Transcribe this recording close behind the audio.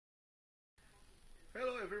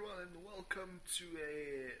everyone, and welcome to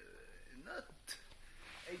a not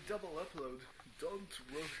a double upload. Don't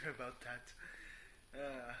worry about that.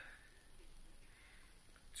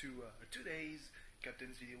 To today's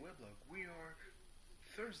Captain's Video Weblog. We are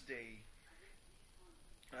Thursday,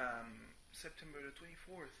 September the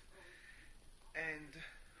 24th, and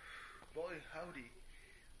boy howdy,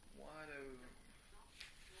 what a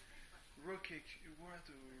rocky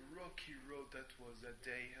road that was that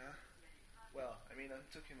day, huh? Well, I mean, I'm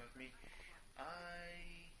talking about me.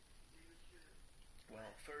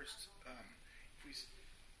 First, if we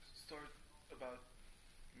start about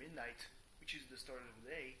midnight, which is the start of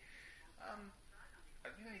the day,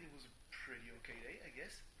 at midnight it was a pretty okay day, I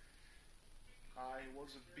guess. I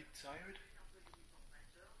was a bit tired,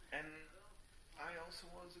 and I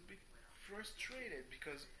also was a bit frustrated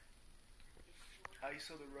because I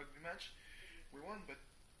saw the rugby match. We won, but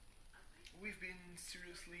we've been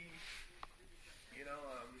seriously, you know,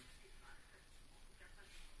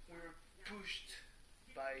 we were pushed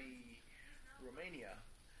by Romania,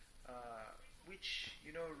 which,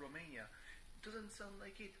 Romania doesn't sound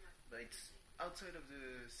like it, but it's outside of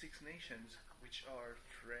the Six Nations, which are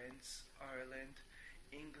France, Ireland,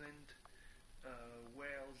 England,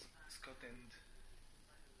 Wales, Scotland.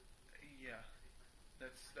 Yeah,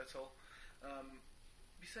 that's all.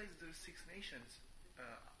 Besides the Six Nations,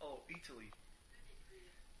 Italy.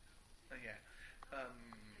 Yeah.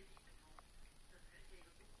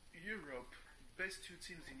 Europe, best two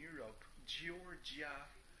teams in Europe, Georgia,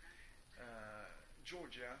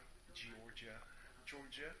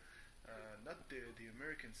 not the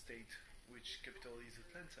American state, which capital is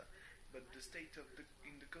Atlanta, but the state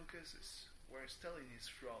in the Caucasus, where Stalin is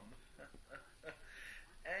from,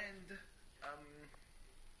 and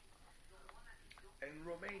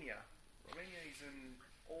Romania. Romania is an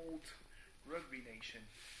old rugby nation.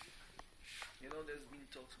 There's been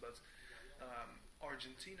talks about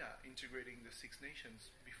Argentina integrating the Six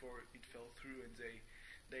Nations before it fell through, and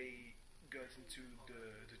they got into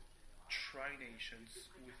the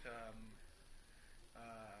Tri-Nations with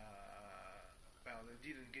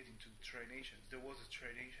they didn't get into Tri-Nations. There was a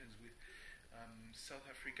Tri-Nations with South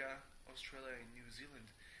Africa, Australia, and New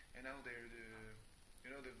Zealand, and now they're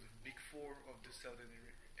the big four of the Southern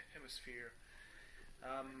Hemisphere.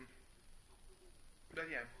 But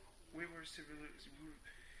yeah, we were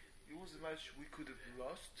it was a match we could have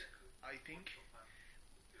lost, I think,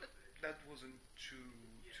 but that wasn't too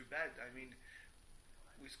bad. I mean,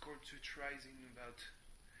 we scored 2 tries in about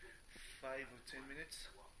 5 or 10 minutes,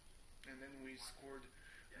 and then we scored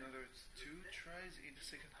another 2 tries in the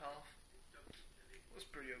second half. It was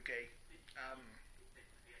pretty okay.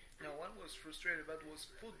 Now, what I was frustrated about was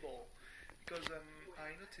football, because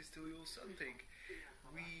I noticed a little something.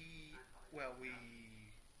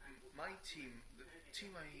 My team, the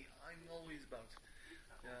team I'm always about,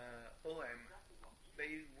 OM,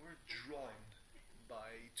 they were drawn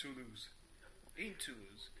by Toulouse, in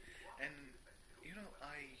Toulouse, and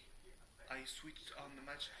I switched on the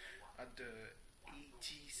match at the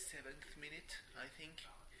 87th minute, I think,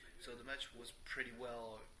 so the match was pretty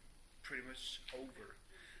much over.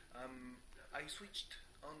 I switched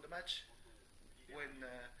on the match when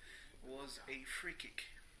was a free kick.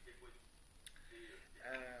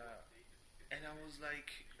 And I was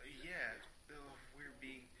like, we're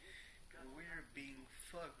being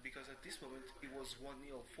fucked, because at this moment it was 1-0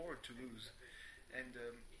 for Toulouse, and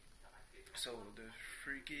so the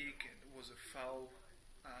free kick was a foul,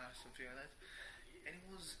 something like that, and it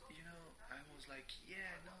was, I was like,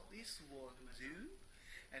 no, this won't do,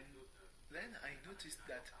 and then I noticed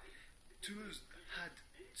that Toulouse had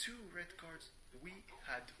 2 red cards, we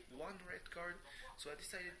had 1 red card, so I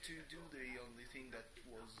decided to do the only thing that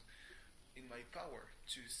was in my power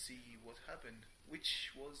to see what happened,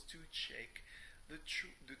 which was to check the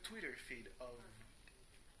Twitter feed of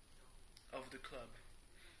the club.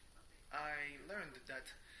 I learned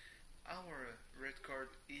that our red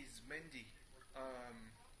card is Mendy,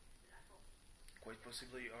 quite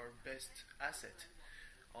possibly our best asset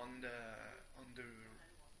on the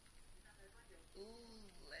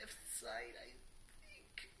left side, I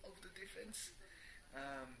think, of the defense,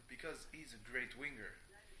 because he's a great winger.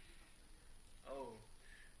 Oh,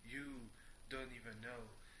 you don't even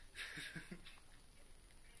know.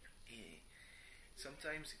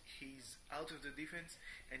 Sometimes he's out of the defense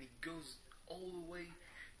and he goes all the way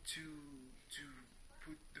to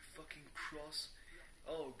put the fucking cross.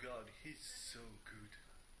 Oh god, he's so good.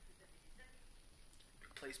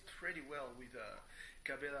 Plays pretty well with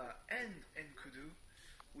Cabela and Nkudu,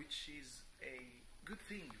 which is a good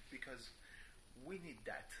thing because we need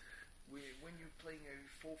that. when you're playing a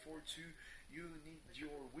 4-4-2, you need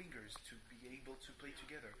your wingers to be able to play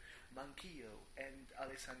together. Manquillo and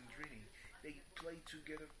Alessandrini, they play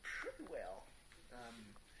together pretty well.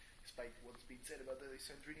 Despite what's been said about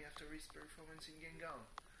Alessandrini after his performance in Gengang.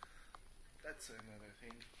 That's another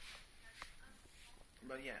thing.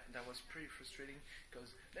 But yeah, that was pretty frustrating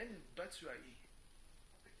because then Batshuayi,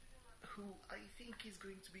 who I think is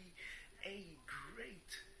going to be a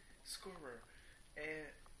great scorer, a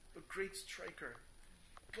great striker,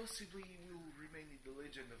 possibly will remain in the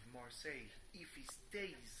legend of Marseille if he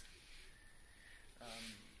stays.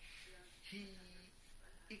 He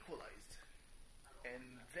equalized,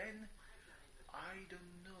 and then I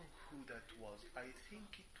don't know who that was. I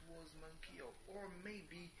think it was Manquillo, or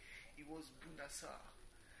maybe it was Bunassar,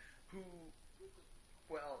 who,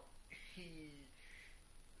 well, he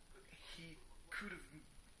could have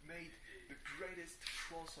made the greatest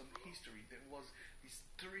cross on history. There was this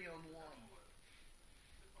 3-on-1,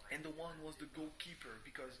 and the one was the goalkeeper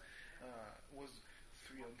because was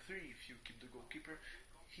 3-on-3 if you keep the goalkeeper.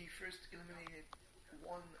 He first eliminated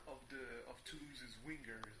one of Toulouse's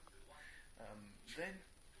wingers. Then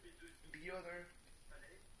the other,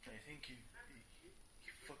 I think he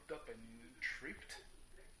fucked up and tripped.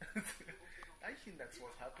 I think that's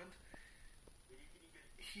what happened.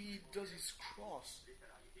 He does his cross,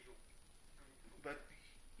 but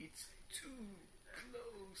it's too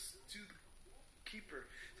close to the keeper.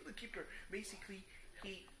 So the keeper basically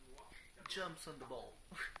he jumps on the ball,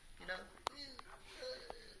 you know,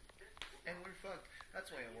 and we're fucked.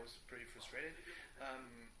 That's why I was pretty frustrated.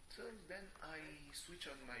 So then I switch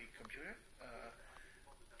on my computer.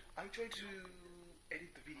 I tried to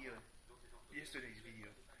edit the video, yesterday's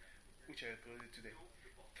video, which I uploaded today,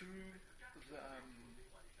 through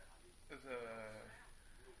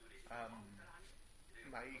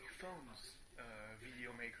my phone's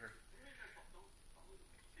video maker.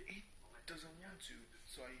 It doesn't want to,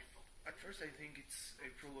 so at first I think it's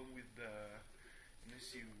a problem with an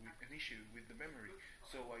issue with the memory.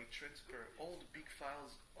 So I transfer all the big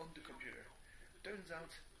files on the computer. Turns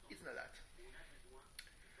out it's not that.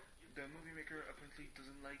 The movie maker apparently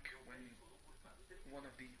doesn't like when one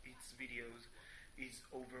of its videos is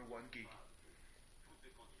over 1 gig.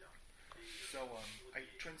 So I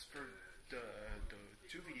transferred the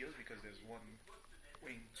two videos because there's one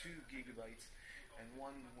weighing 2 gigabytes and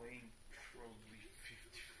one weighing probably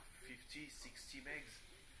 50, 60 megs.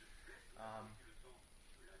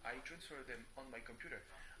 I transfer them on my computer.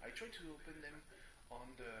 I try to open them on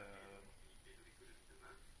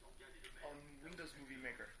Windows Movie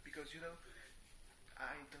Maker because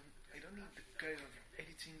I don't need the kind of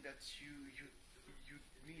editing that you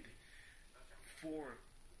need for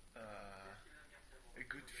a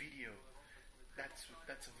good video. That's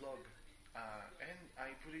a vlog, and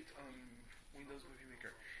I put it on Windows Movie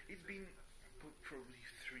Maker. It's been probably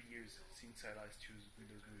 3 years since I last used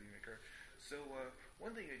Windows Movie Maker. So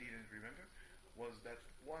one thing I didn't remember was that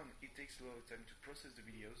one, it takes a lot of time to process the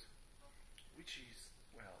videos, which is,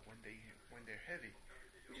 well, when they're heavy,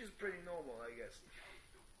 which is pretty normal, I guess.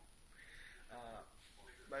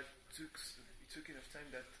 But it took enough time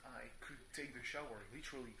that I could take the shower,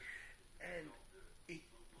 literally, and it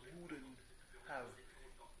wouldn't have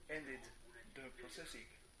ended the processing,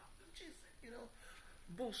 which is,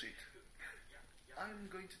 bullshit. I'm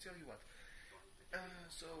going to tell you what.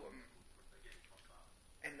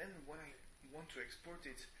 And then when I want to export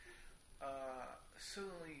it,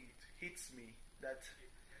 suddenly it hits me that,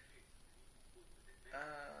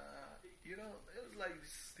 it was like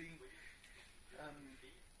this thing,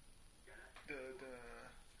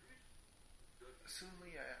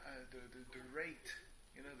 suddenly the rate,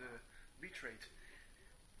 the bit rate,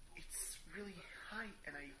 it's really high,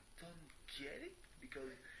 and I don't get it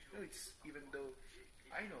because it's, even though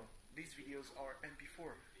I know these videos are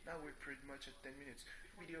MP4, now we're pretty much at 10 minutes.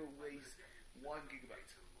 Video weighs 1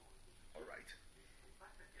 gigabyte. Alright.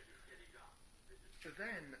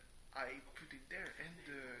 Then I put it there, and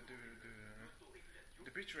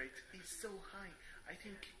the bitrate is so high. I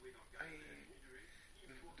think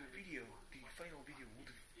the final video would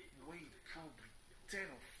have weighed probably 10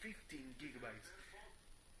 or 15 gigabytes,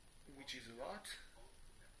 which is a lot.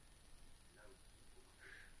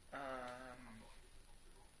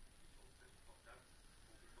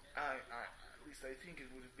 At least I think it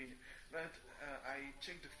would have been, but I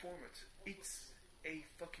checked the format. It's a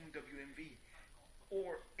fucking WMV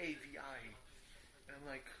or AVI, and I'm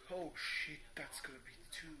like, oh shit, that's gonna be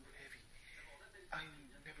too heavy.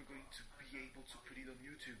 I'm never going to be able to put it on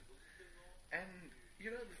YouTube. And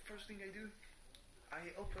the first thing I do,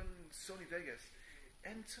 I open Sony Vegas,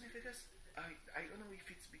 and Sony Vegas I don't know if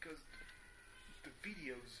it's because the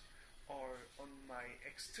videos are on my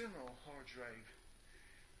external hard drive.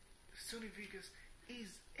 Sony Vegas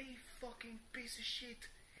is a fucking piece of shit.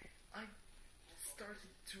 I started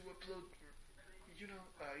to upload,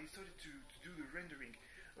 I started to do the rendering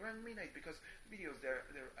around midnight because videos they're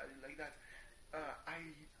like that.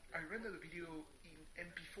 I render the video in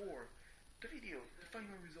MP4. The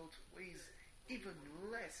final result weighs even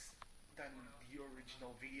less than the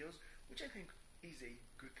original videos, which I think is a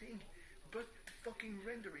good thing. But the fucking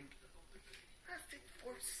rendering lasted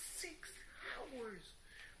for 6 hours.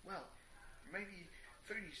 Well, maybe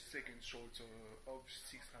 30 seconds short of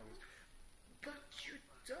 6 hours. But you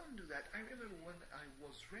don't do that. I remember when I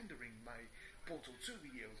was rendering my Portal 2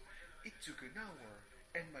 videos, it took an hour,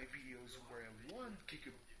 and my videos were 1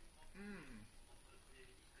 gigabyte.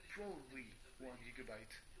 Probably 1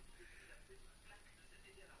 gigabyte.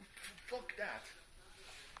 Fuck that.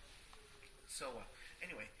 So,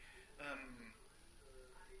 anyway,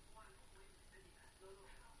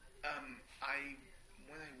 I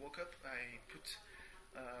when I woke up, I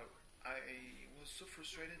was so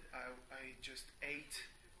frustrated. I just ate.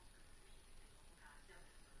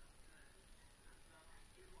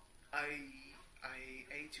 I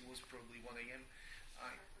ate. It was probably 1 a.m.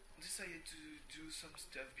 I decided to do some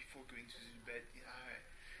stuff before going to bed.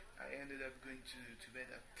 I ended up going to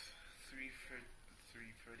bed at 3:30,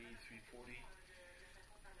 3:40.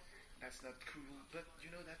 That's not cool, but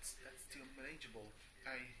that's still manageable.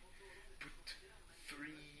 I put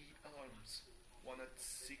 3 alarms: one at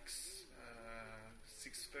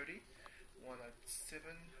 6:30, one at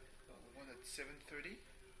 7, one at 7:30,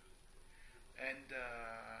 and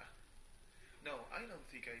no, I don't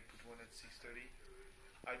think I put one at 6:30.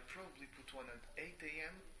 I probably put one at 8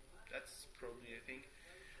 a.m. That's probably a thing.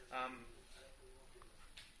 Um,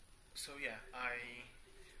 so yeah, I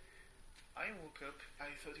woke up.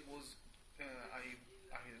 I thought it was. I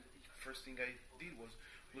first thing I did was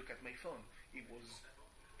look at my phone. It was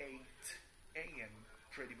 8 a.m.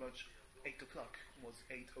 Pretty much 8 o'clock. It was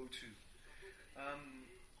 8:02. Um,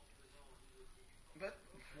 but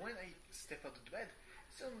when I step out of the bed,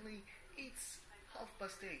 suddenly it's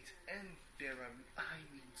 8:30, and there I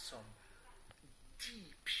mean some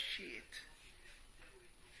deep shit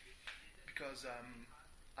because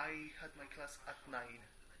I had my class at 9.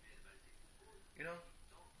 You know,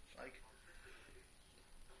 like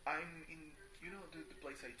I'm in the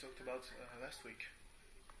place I talked about last week.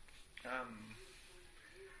 Um,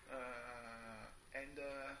 and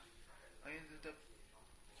I ended up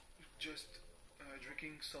just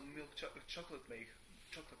drinking some chocolate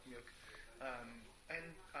milk,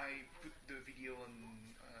 and I put the video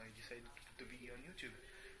on. I decided to put the video on YouTube.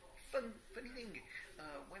 Funny thing,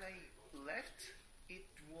 when I left, it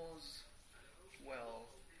was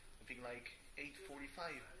I think like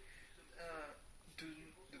 8:45. Uh,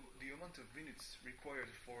 the amount of minutes required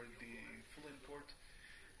for the full import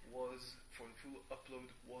for the full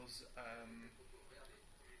upload was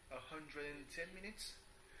 110 minutes.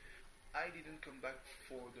 I didn't come back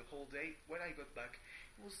for the whole day. When I got back,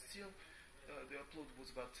 it was still the upload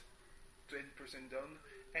was about 20% done,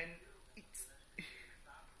 and it's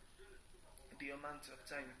the amount of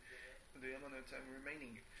time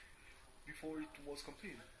remaining before it was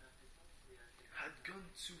complete had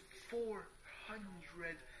gone to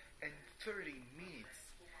 430 minutes.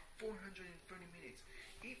 430 minutes.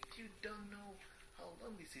 If you don't know how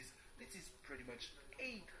long this is pretty much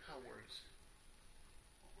 8 hours.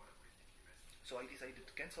 So I decided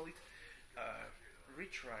to cancel it,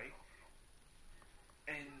 retry,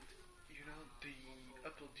 and the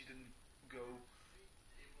upload didn't go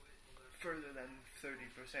further than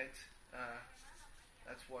 30%.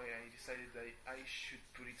 That's why I decided that I should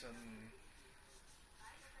put it on.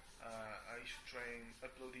 I should try and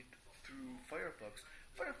upload it through Firefox.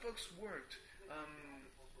 Firefox worked,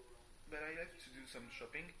 but I had to do some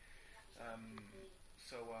shopping.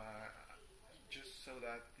 So just so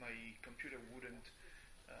that my computer wouldn't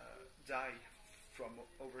die from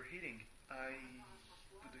overheating, I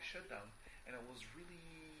put a shutdown, and I was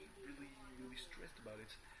really stressed about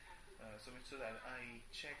it. So much so that I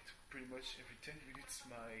checked pretty much every 10 minutes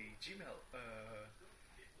my Gmail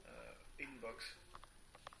inbox.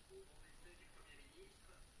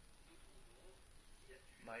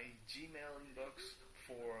 My Gmail inbox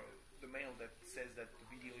for the mail that says that the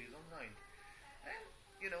video is online. And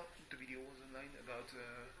the video was online about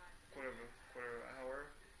quarter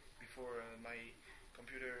hour before my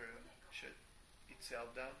computer shut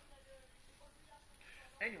itself down.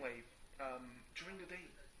 Anyway, during the day,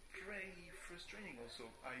 pretty frustrating. Also,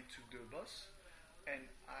 I took the bus, and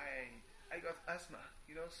I got asthma.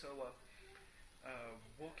 So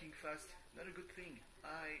Walking fast, not a good thing.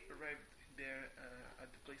 I arrived there at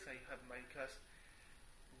the place I have my class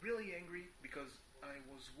really angry because I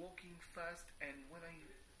was walking fast, and when I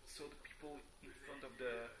saw the people in front of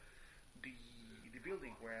the, the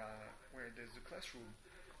building where there's the classroom,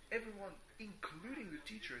 everyone, including the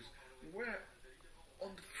teachers, were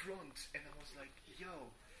on the front, and I was like,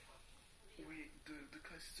 yo, the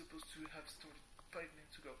class is supposed to have started 5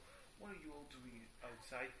 minutes ago. What are you all doing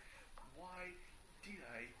outside? Why did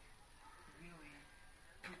I really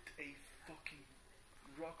put a fucking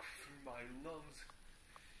rock through my lungs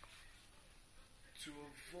to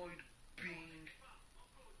avoid being...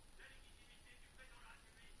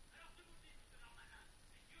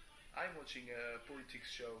 I'm watching a politics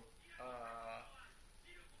show.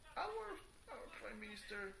 Our our prime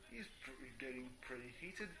minister is getting pretty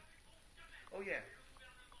heated. Oh yeah.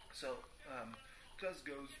 So class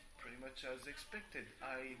goes pretty much as expected.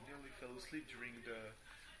 I nearly fell asleep during the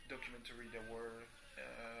documentary that were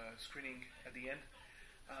screening at the end.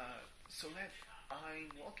 So then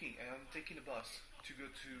I'm walking and I'm taking a bus to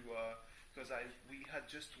go to because we had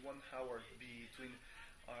just 1 hour between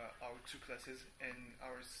our two classes, and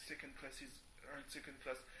our second class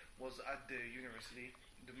was at the university,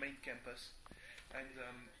 the main campus, and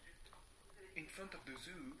in front of the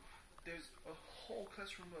zoo there's a whole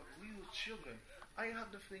classroom of little children. I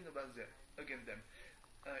have nothing about them against them.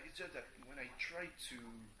 It's just that when I tried to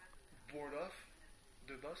board off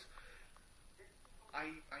the bus,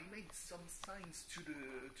 I made some signs to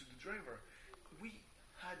the driver. We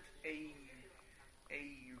had a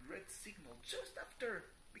red signal just after,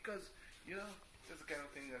 because that's the kind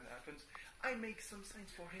of thing that happens. I make some signs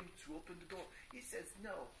for him to open the door. He says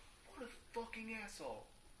no. What a fucking asshole.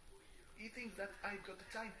 He thinks that I've got the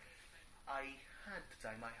time. I had the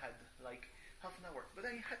time. I had like half an hour, but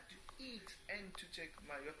I had to eat and to check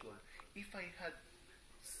my upload. If I had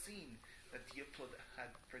seen that the upload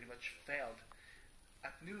had pretty much failed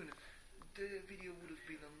at noon, the video would have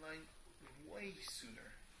been online way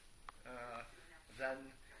sooner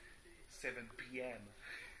than 7 p.m.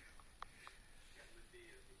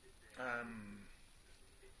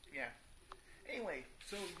 Yeah. Anyway,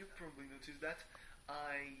 so you probably noticed that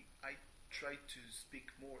I tried to speak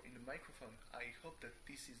more in the microphone. I hope that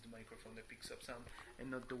this is the microphone that picks up sound and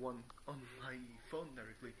not the one on my phone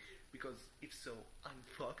directly, because if so, I'm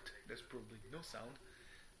fucked. There's probably no sound.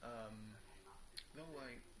 No,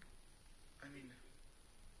 I mean,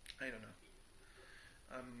 I don't know.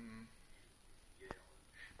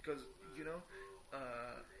 Because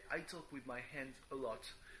I talk with my hands a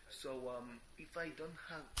lot. So if I don't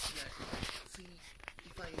have,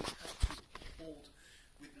 if I have to hold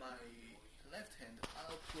with my left hand,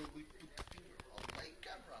 I'll probably put the finger on my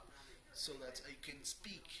camera so that I can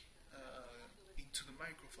speak into the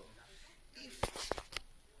microphone. If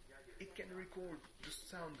it can record the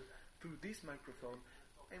sound through this microphone,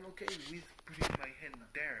 I'm okay with putting my hand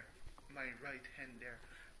there, my right hand there,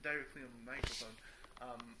 directly on the microphone.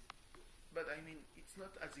 But I mean, it's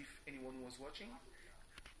not as if anyone was watching,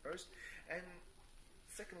 first. And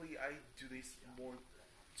secondly, I do this more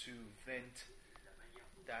to vent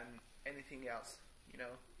than anything else,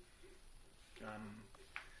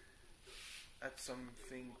 That's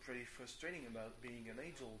something pretty frustrating about being an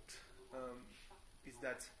adult, is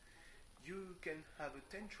that you can have a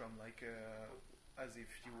tantrum like as if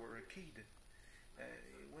you were a kid.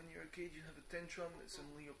 When you're a kid, you have a tantrum.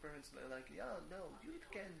 Suddenly, your parents are like, "Yeah, no, you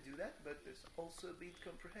can do that, but it's also a bit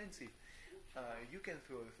comprehensive. You can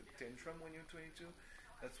throw a tantrum when you're 22."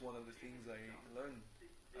 That's one of the things I learned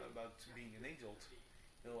about being an adult.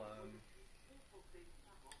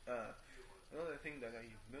 Another thing that I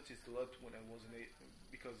noticed a lot when I was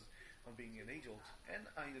because of being an adult, and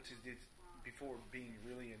I noticed it before being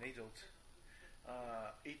really an adult.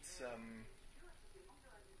 It's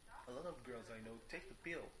a lot of girls I know take the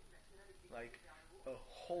pill, like a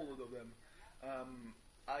whole lot of them.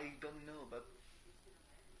 I don't know about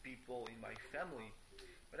people in my family,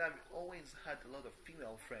 but I've always had a lot of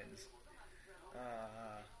female friends.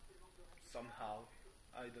 Somehow,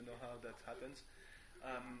 I don't know how that happens.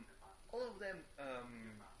 All of them,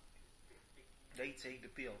 they take the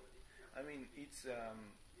pill. I mean, it's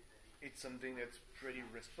something that's pretty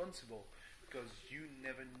responsible, because you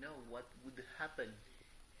never know what would happen.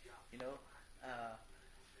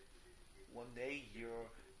 One day you're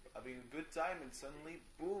having a good time and suddenly,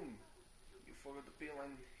 boom, you forgot the pill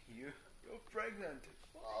and you're pregnant.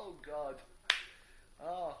 Oh God!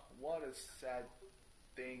 Oh, what a sad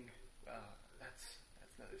thing. That's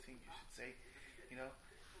not a thing you should say.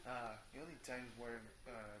 The only time where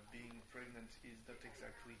being pregnant is not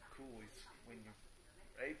exactly cool is when you're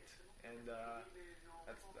raped and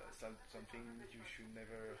that's something you should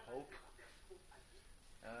never hope.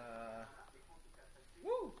 Uh,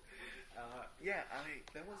 Woo! Yeah,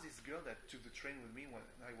 there was this girl that took the train with me when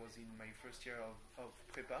I was in my first year of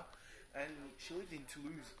prepa, and she lived in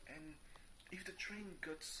Toulouse. And if the train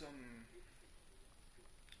got some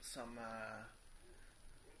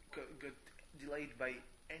got delayed by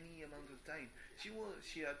any amount of time, she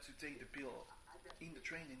had to take the pill in the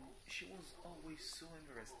train, and she was always so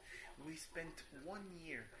embarrassed. We spent 1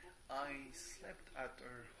 year. I slept at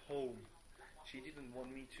her home. She didn't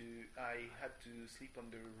want me to. I had to sleep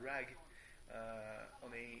on the rag,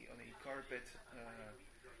 on a carpet,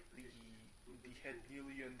 the the head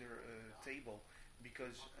nearly under a table,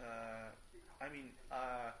 because I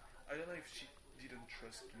don't know if she didn't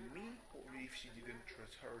trust me or if she didn't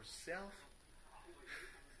trust herself.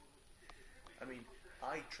 I mean,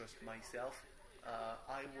 I trust myself.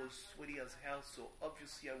 I was sweaty as hell, so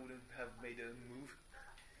obviously I wouldn't have made a move.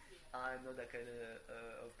 I'm not that kind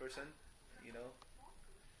of person, you know.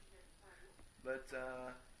 But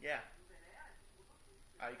yeah,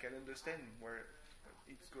 I can understand where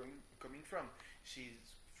it's coming from.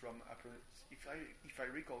 She's from if I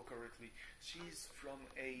recall correctly, she's from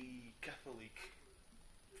a Catholic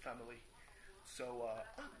family. So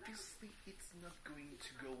obviously it's not going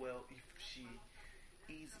to go well if she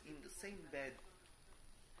is in the same bed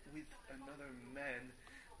with another man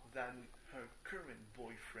than her current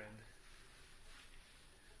boyfriend.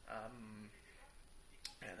 Um,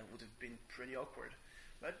 and it would have been pretty awkward.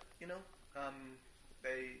 But you know,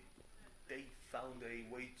 they they found a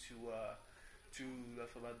way to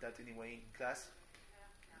laugh about that anyway in class.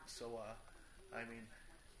 So I mean,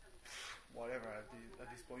 whatever at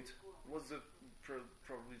this point. It was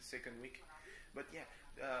probably the second week, but yeah,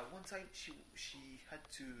 one time she had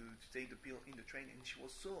to take the pill in the train, and she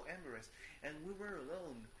was so embarrassed, and we were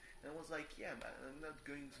alone. And I was like, yeah, man, I'm not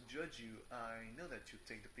going to judge you. I know that you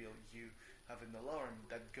take the pill. You have an alarm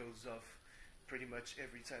that goes off pretty much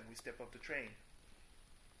every time we step off the train.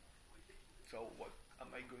 So what am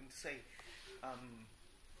I going to say?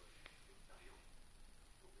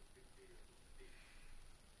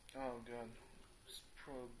 Oh god, it's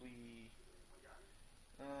probably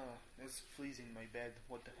there's fleas in my bed.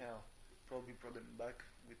 What the hell? Probably brought them back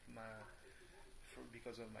with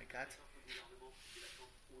because of my cat.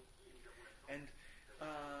 And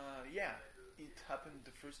yeah, it happened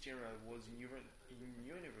the first year I was in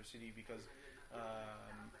university, because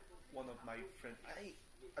one of my friends. I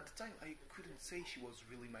At the time I couldn't say she was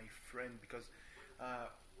really my friend, because uh,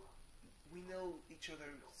 we know each other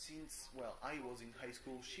since, well, I was in high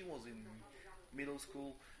school, she was in middle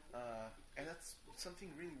school, and that's something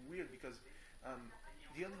really weird, because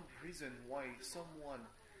the only reason why someone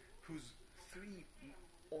who's 3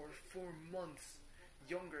 or 4 months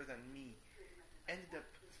younger than me ended up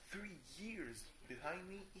 3 years behind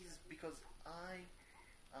me is because I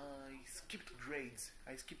skipped grades.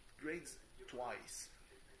 I skipped grades twice,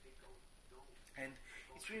 and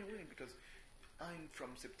it's really weird because I'm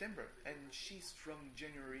from September and she's from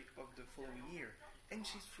January of the following year, and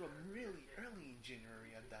she's from really early in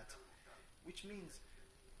January at that, which means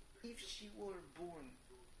if she were born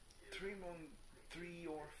 3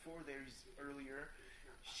 or 4 days earlier,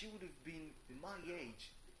 she would have been my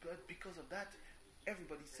age. But because of that,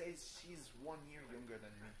 everybody says she's 1 year younger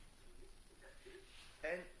than me,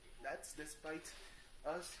 and that's despite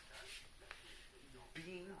us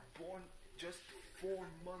being born just 4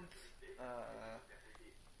 months. Uh,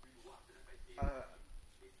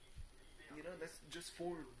 that's just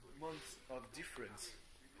 4 months of difference,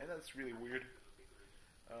 and that's really weird.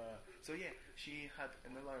 So yeah, she had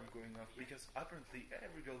an alarm going off, because apparently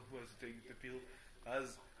every girl who has taken the pill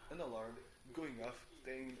has an alarm going off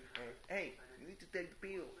saying, "Hey, you need to take the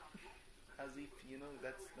pill," as if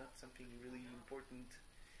that's not something really important.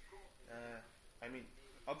 I mean,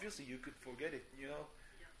 obviously you could forget it.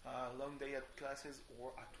 Long day at classes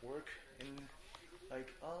or at work, and like,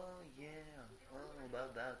 oh yeah, oh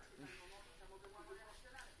about that.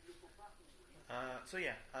 So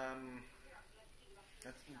yeah,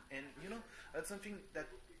 that's, and that's something that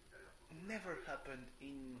never happened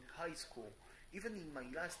in high school. Even in my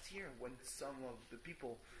last year, when some of the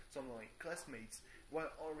people, some of my classmates, were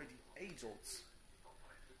already adults,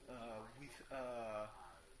 with a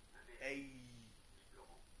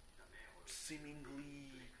seemingly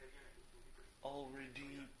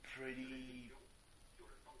already pretty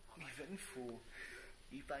eventful,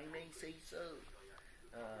 if I may say so,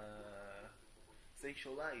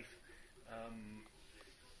 sexual life.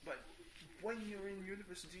 But when you're in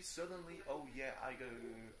university, suddenly, oh yeah, I gotta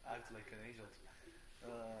act like an adult.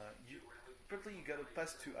 You Probably you gotta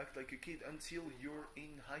pass to act like a kid until you're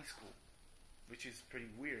in high school, which is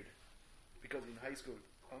pretty weird because in high school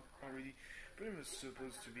I'm already pretty much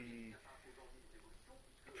supposed to be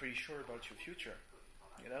pretty sure about your future,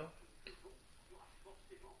 you know?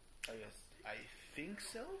 I guess I think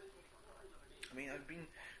so. I mean, I've been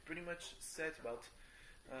pretty much set about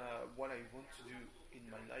what I want to do in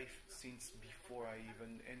my life since before I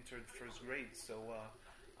even entered first grade, so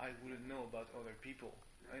I wouldn't know about other people.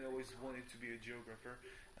 I always wanted to be a geographer.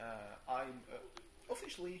 I'm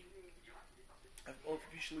officially, I've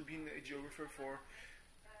officially been a geographer for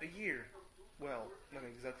a year. Well, not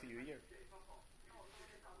exactly a year.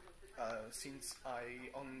 Since I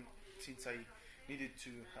needed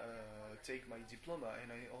to take my diploma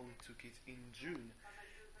and I only took it in June.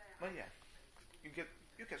 But yeah, you get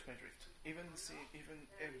you catch my drift. Ever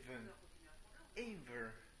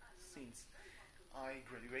since I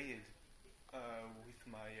graduated with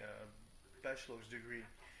my bachelor's degree,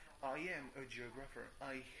 I am a geographer.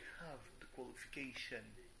 I have the qualification.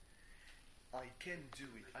 I can do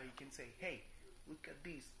it. I can say, hey, look at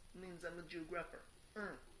this. Means I'm a geographer.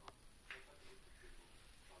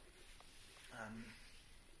 Um,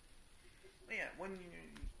 yeah, when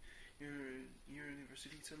your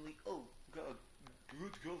university suddenly, oh god,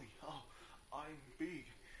 good golly, oh, I'm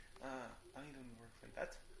big. I don't work like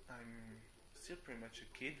that. I'm still pretty much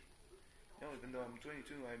a kid. Even though I'm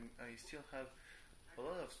 22, I still have a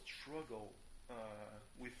lot of struggle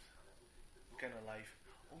with kind of life.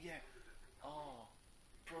 Oh yeah, oh,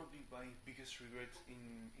 probably my biggest regret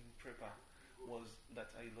in prepa was that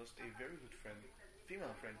I lost a very good friend,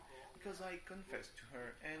 female friend, because I confessed to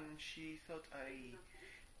her and she thought I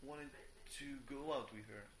wanted to go out with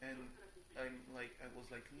her, and I was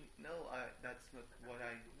like, no, that's not what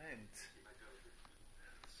I meant.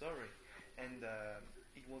 Sorry, and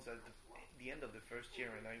it was at the end of the first year,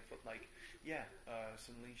 and I felt like, yeah,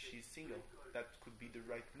 suddenly she's single. That could be the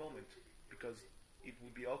right moment because it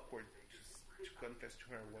would be awkward to confess to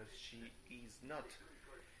her what she is not,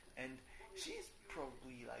 and she's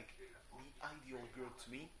probably like the ideal girl to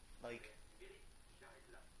me. Like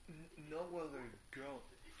no other girl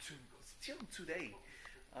to still today.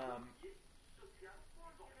 Um,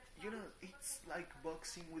 it's like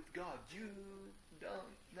boxing with God. You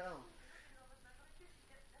don't know.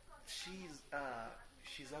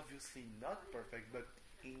 She's obviously not perfect, but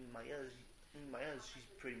in my eyes, she's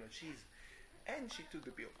pretty much is. And she took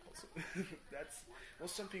the pill also. That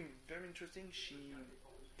was something very interesting. She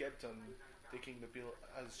kept on taking the pill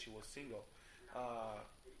as she was single,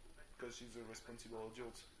 because she's a responsible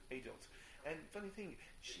adult. And funny thing,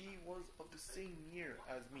 she was of the same year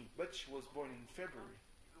as me, but she was born in February.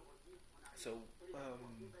 So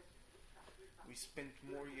we spent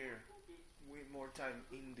way more time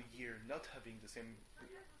in the year not having the same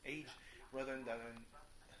age rather than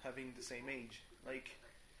having the same age. Like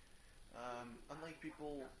unlike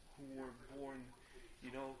people who were born,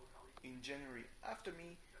 you know, in January after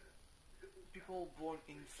me, people born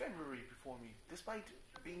in February before me, despite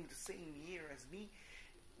being the same year as me,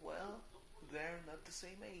 well, they're not the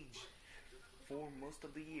same age for most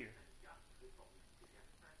of the year.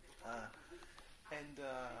 Uh, and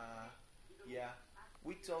yeah,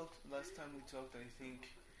 we talked last time we talked. I think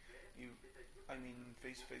you, I mean,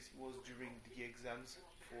 face to face. It was during the exams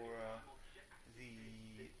for the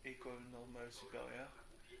École Normale Supérieure,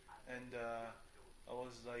 and I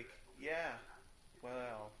was like, yeah,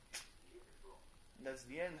 well, that's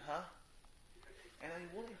the end, huh? And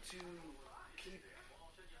I wanted to keep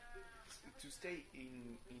to stay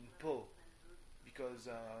in Po because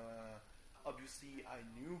obviously I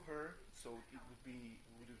knew her, so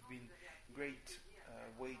would have been great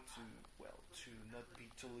way to not be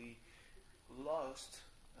totally lost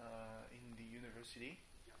in the university.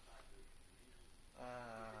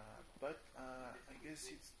 But I guess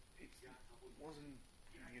it wasn't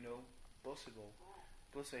possible.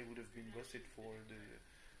 Plus, I would have been busted for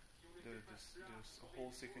this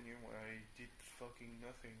whole second year where I did fucking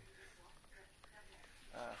nothing.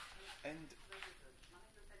 And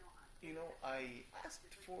I asked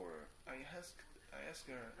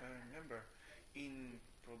her. I remember in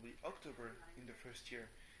probably October in the first year,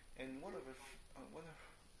 and one of her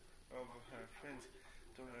friends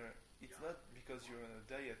told her it's not because you're on a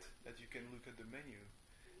diet that you can look at the menu.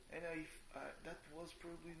 And that was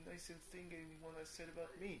probably the nicest thing anyone has said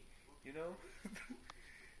about me, you know.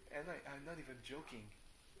 And I'm not even joking.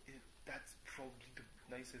 That's probably the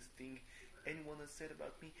nicest thing anyone has said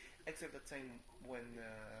about me, except that time when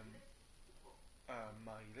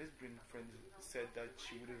my lesbian friend said that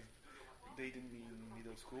she would have dated me in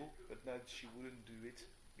middle school, but that she wouldn't do it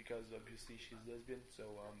because obviously she's lesbian.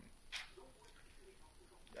 So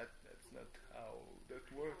that's not how that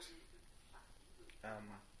works. Um,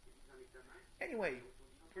 anyway,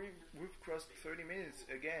 we've crossed 30 minutes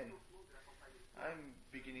again. I'm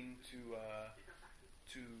beginning to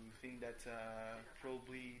think that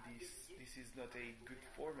probably this is not a good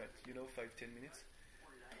format. 5-10 minutes,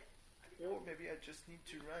 or maybe I just need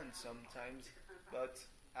to rant sometimes. But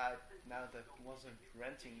now that wasn't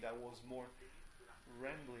ranting, that was more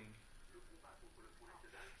rambling.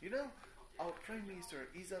 You know, our prime minister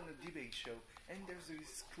is on a debate show, and there's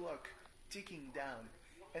this clock ticking down.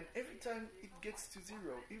 And every time it gets to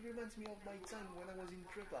zero, it reminds me of my time when I was in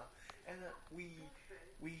prepa, and we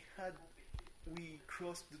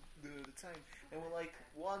crossed the time, and we're like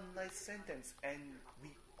one last sentence, and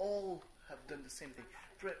we all have done the same thing.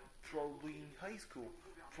 Probably in high school,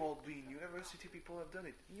 probably in university, people have done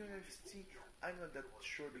it. In university, I'm not that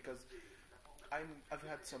sure because I've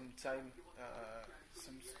had some time,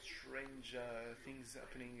 some strange things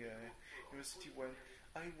happening university when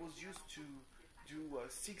I was used to do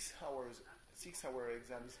 6 hour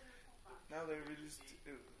exams. Now they reduced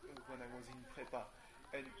when I was in prepa,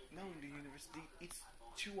 and now in the university it's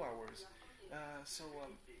 2 hours.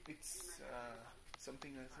 It's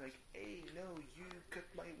something that's like, hey, no, you cut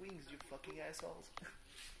my wings, you fucking assholes.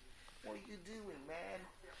 What are you doing, man?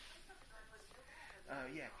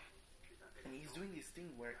 Yeah. And he's doing this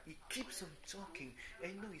thing where he keeps on talking,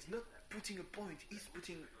 and no, he's not putting a point. He's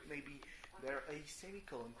putting maybe there a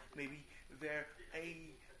semicolon, maybe there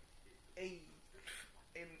a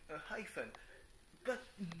hyphen, but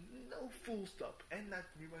no full stop. And that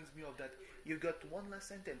reminds me of that. You got one last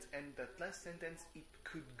sentence, and that last sentence it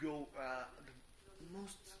could go.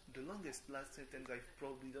 The longest last sentence I've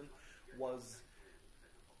probably done was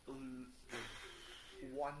 1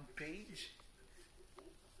 page,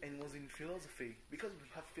 and was in philosophy, because we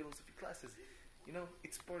have philosophy classes.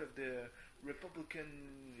 It's part of the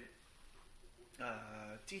Republican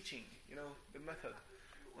teaching. The method.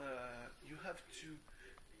 You have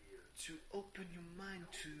to open your mind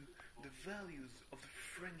to the values of the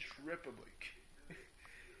French Republic.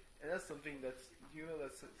 And that's something that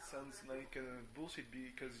sounds like bullshit,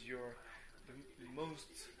 because you're the most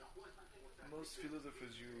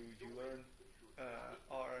philosophers you learn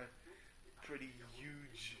are pretty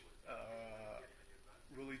huge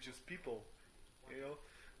religious people,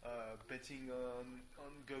 betting on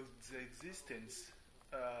God's existence.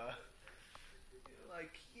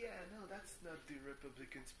 No, that's not the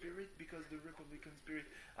Republican spirit, because the Republican spirit,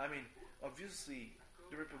 obviously,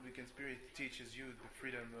 the Republican spirit teaches you the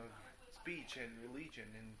freedom of speech and religion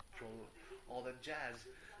and all that jazz.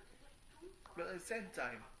 But at the same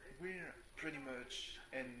time, we're pretty much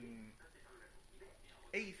an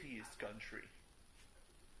atheist country.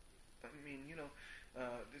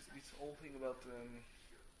 This whole thing about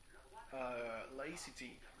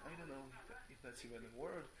laicity, I don't know if that's even a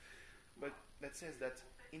word, but that says that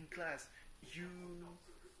in class you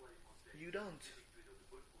don't.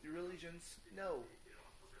 The religions, no.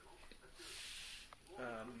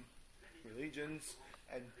 Religions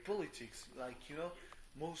and politics,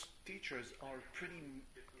 most teachers are pretty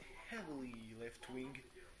heavily left-wing,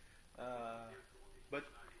 but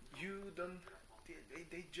you don't.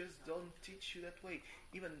 They just don't teach you that way.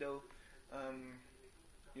 Even though,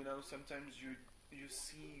 sometimes you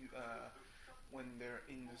see when they're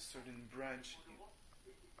in a certain branch,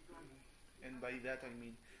 and by that I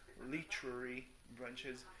mean literary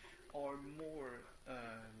branches, are more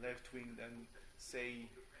left-wing than, say,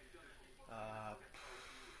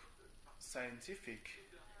 scientific.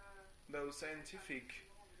 Though science,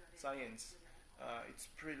 it's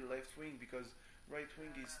pretty left-wing, because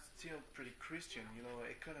right-wing is still pretty Christian.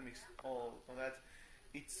 Economics, all that.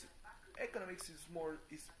 Economics is more,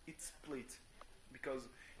 it's split, because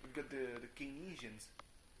you've got the Keynesians,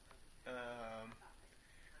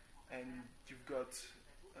 and you've got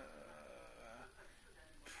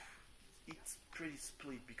it's pretty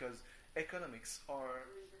split, because economics are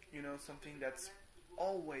something that's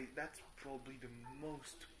probably the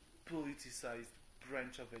most politicized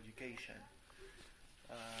branch of education,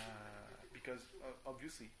 because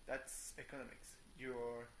obviously that's economics.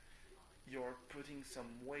 You're putting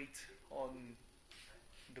some weight on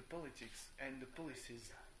the politics and the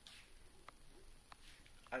policies.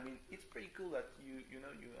 It's pretty cool that you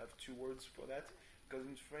have two words for that, because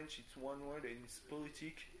in French it's one word and it's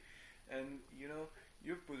politique, and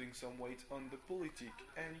you're putting some weight on the politique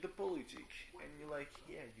and the politic, and you're like,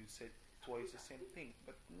 yeah, you said twice the same thing,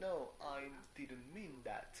 but no, I didn't mean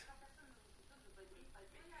that.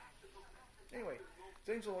 Anyway,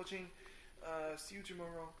 thanks for watching. See you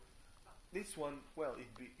tomorrow. This one, well,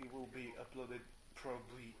 it will be uploaded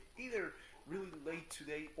probably either really late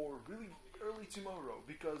today or really early tomorrow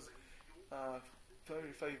because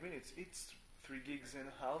 35 minutes it's 3 gigs and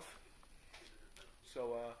a half.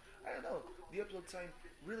 So I don't know. The upload time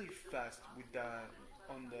really fast with that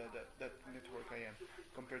network I am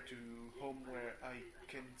compared to home where I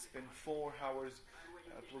can spend 4 hours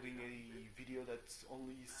uploading a video that's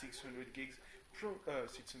only 600 gigs,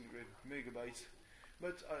 600 megabytes.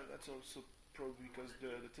 But that's also probably because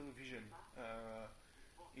the television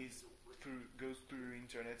is through goes through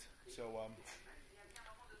internet. So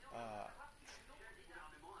uh,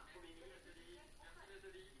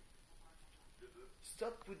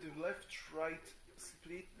 stop with the left-right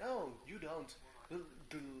split. No, you don't.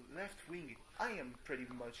 The left wing. I am pretty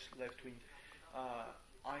much left wing.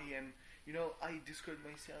 I am. I describe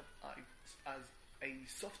myself as a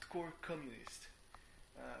softcore communist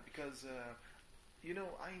because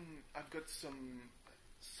I've got some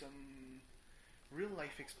real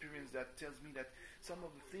life experience that tells me that some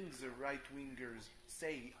of the things the right wingers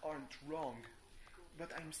say aren't wrong,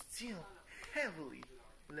 but I'm still heavily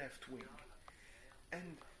left wing.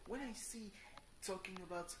 And when I see talking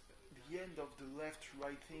about the end of the left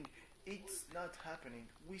right thing, it's not happening.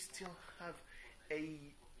 We still have a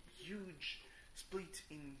huge split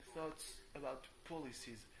in thoughts about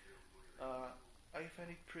policies. Uh, I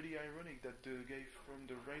find it pretty ironic that the guy from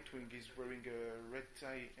the right wing is wearing a red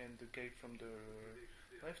tie and the guy from the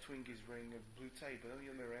left wing is wearing a blue tie. But on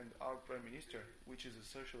the other hand, our prime minister, which is a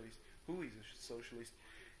socialist, who is a socialist,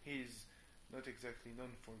 he's not exactly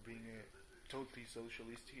known for being a totally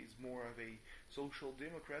socialist. He's more of a social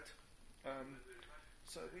democrat. Um,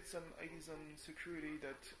 so with some ideas on security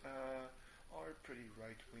that are pretty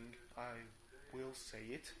right wing, I will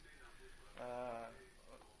say it. Uh,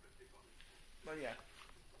 but yeah,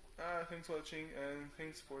 thanks for watching and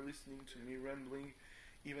thanks for listening to me rambling,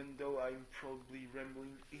 even though I'm probably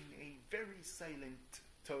rambling in a very silent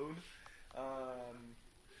tone. Um,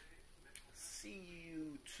 See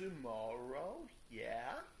you tomorrow.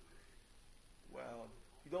 Yeah. Well,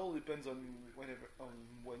 it all depends on when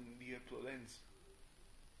the upload ends.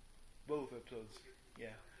 Both uploads. Yeah.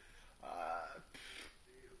 Uh,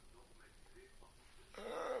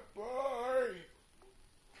 Bye.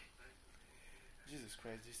 Jesus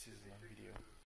Christ, this is a long video.